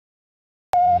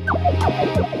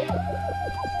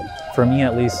For me,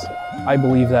 at least, I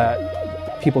believe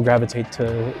that people gravitate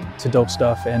to dope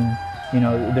stuff, and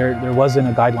there wasn't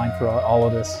a guideline for all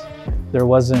of this. There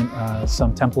wasn't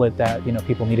some template that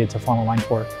people needed to fall in line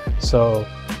for. So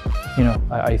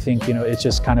I think it's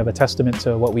just kind of a testament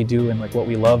to what we do and like what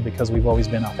we love, because we've always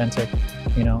been authentic,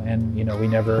 and we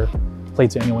never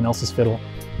played to anyone else's fiddle.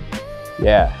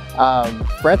 Yeah,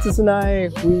 Francis and I,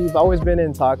 we've always been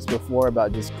in talks before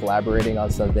about just collaborating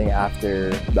on something after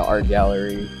the art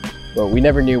gallery, but we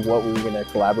never knew what we were going to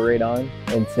collaborate on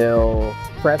until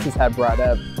Francis had brought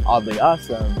up Oddly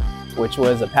Awesome, which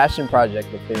was a passion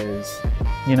project of his.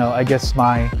 I guess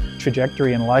my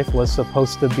trajectory in life was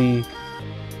supposed to be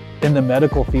in the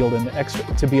medical field and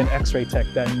to be an X-ray tech,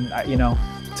 then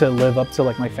to live up to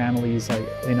like my family's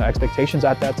expectations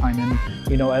at that time, and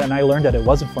and I learned that it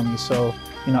wasn't for me. So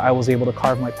I was able to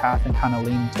carve my path and kind of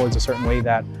lean towards a certain way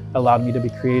that allowed me to be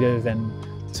creative and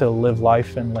to live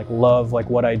life and love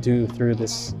what I do through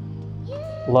this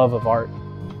love of art.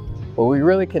 Well, we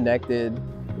really connected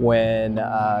when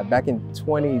back in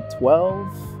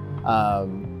 2012,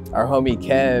 our homie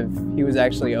Kev, he was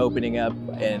actually opening up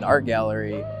an art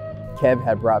gallery. Kev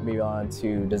had brought me on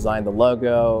to design the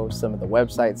logo, some of the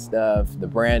website stuff, the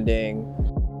branding.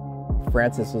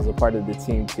 Francis was a part of the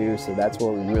team too, so that's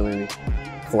where we really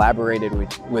collaborated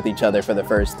with each other for the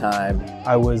first time.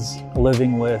 I was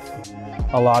living with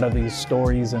a lot of these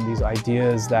stories and these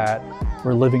ideas that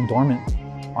were living dormant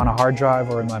on a hard drive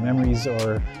or in my memories,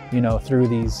 or through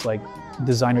these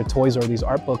designer toys or these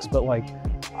art books, but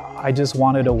I just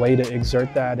wanted a way to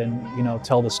exert that and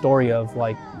tell the story of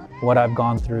what I've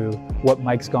gone through, what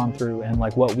Mike's gone through, and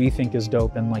what we think is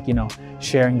dope, and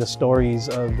sharing the stories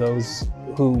of those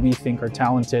who we think are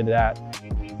talented that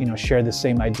share the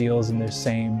same ideals and the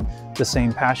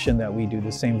same passion that we do,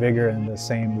 the same vigor and the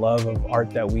same love of art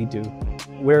that we do.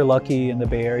 We're lucky in the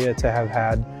Bay Area to have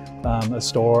had a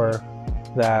store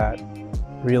that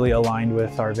really aligned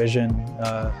with our vision.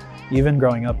 Even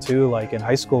growing up too, in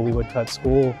high school, we would cut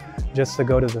school just to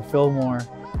go to the Fillmore,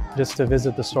 just to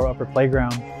visit the store upper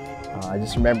playground. I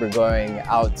just remember going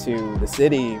out to the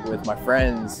city with my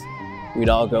friends. We'd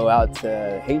all go out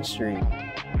to Haight Street.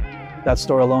 That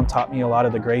store alone taught me a lot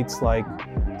of the greats like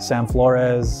Sam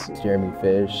Flores, Jeremy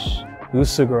Fish,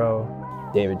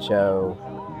 Usagro, David Cho,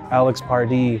 Alex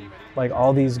Pardee,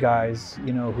 all these guys,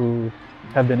 who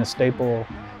have been a staple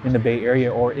in the Bay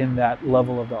Area or in that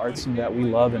level of the art scene that we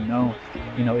love and know.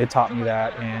 It taught me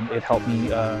that, and it helped me,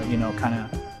 kind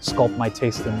of sculpt my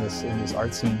taste in this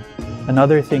art scene.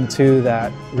 Another thing too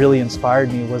that really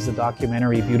inspired me was the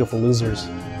documentary Beautiful Losers,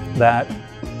 that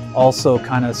also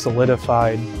kind of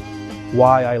solidified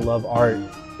why I love art.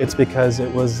 It's because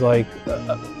it was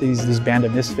these band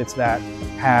of misfits that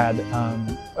had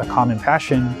a common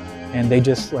passion, and they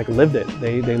just lived it.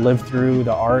 They lived through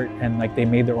the art, and they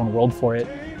made their own world for it.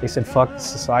 They said, fuck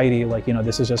society,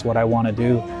 this is just what I want to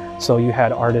do. So you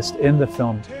had artists in the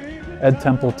film, Ed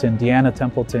Templeton, Deanna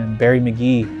Templeton, Barry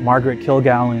McGee, Margaret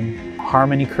Kilgallen,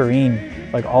 Harmony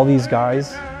Korine, all these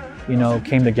guys,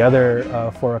 came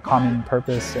together for a common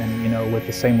purpose and, with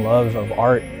the same love of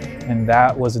art. And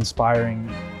that was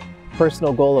inspiring.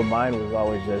 Personal goal of mine was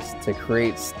always just to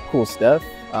create cool stuff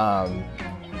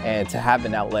and to have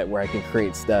an outlet where I can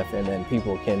create stuff and then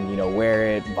people can, wear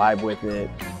it, vibe with it.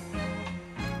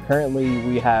 Currently,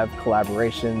 we have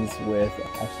collaborations with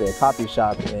actually a coffee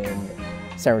shop in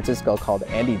San Francisco called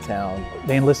Andy Town.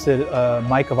 They enlisted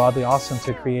Mike of Oddly Awesome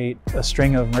to create a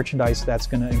string of merchandise that's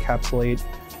going to encapsulate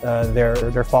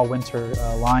their fall-winter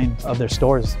line of their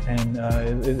stores, and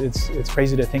it's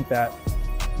crazy to think that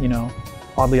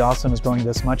Oddly Awesome is growing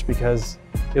this much because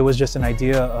it was just an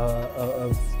idea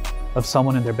of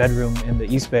someone in their bedroom in the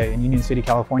East Bay in Union City,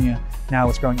 California. Now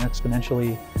it's growing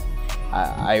exponentially.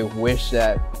 I wish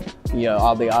that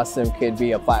Oddly Awesome could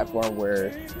be a platform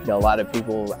where a lot of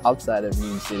people outside of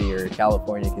Union City or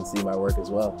California can see my work as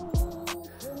well.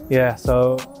 Yeah,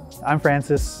 so I'm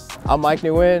Francis. I'm Mike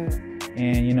Nguyen.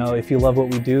 And if you love what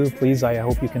we do, please, I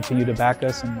hope you continue to back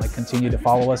us and continue to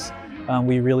follow us.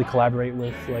 We really collaborate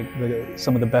with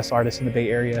some of the best artists in the Bay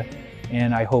Area,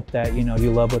 and I hope that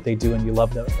you love what they do and you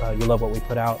love what we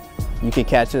put out. You can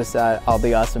catch us at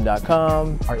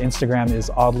oddlyawesome.com. Our Instagram is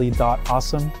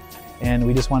oddly.awesome, and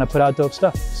we just want to put out dope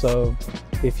stuff. So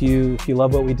if you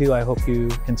love what we do, I hope you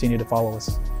continue to follow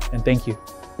us, and thank you.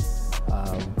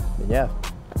 Yeah.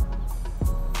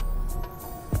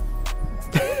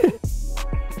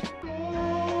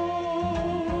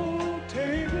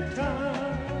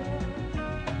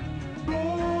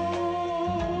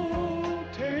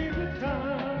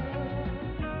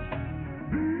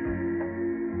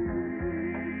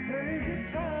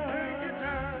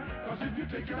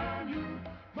 take it on, you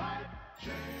might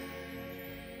change.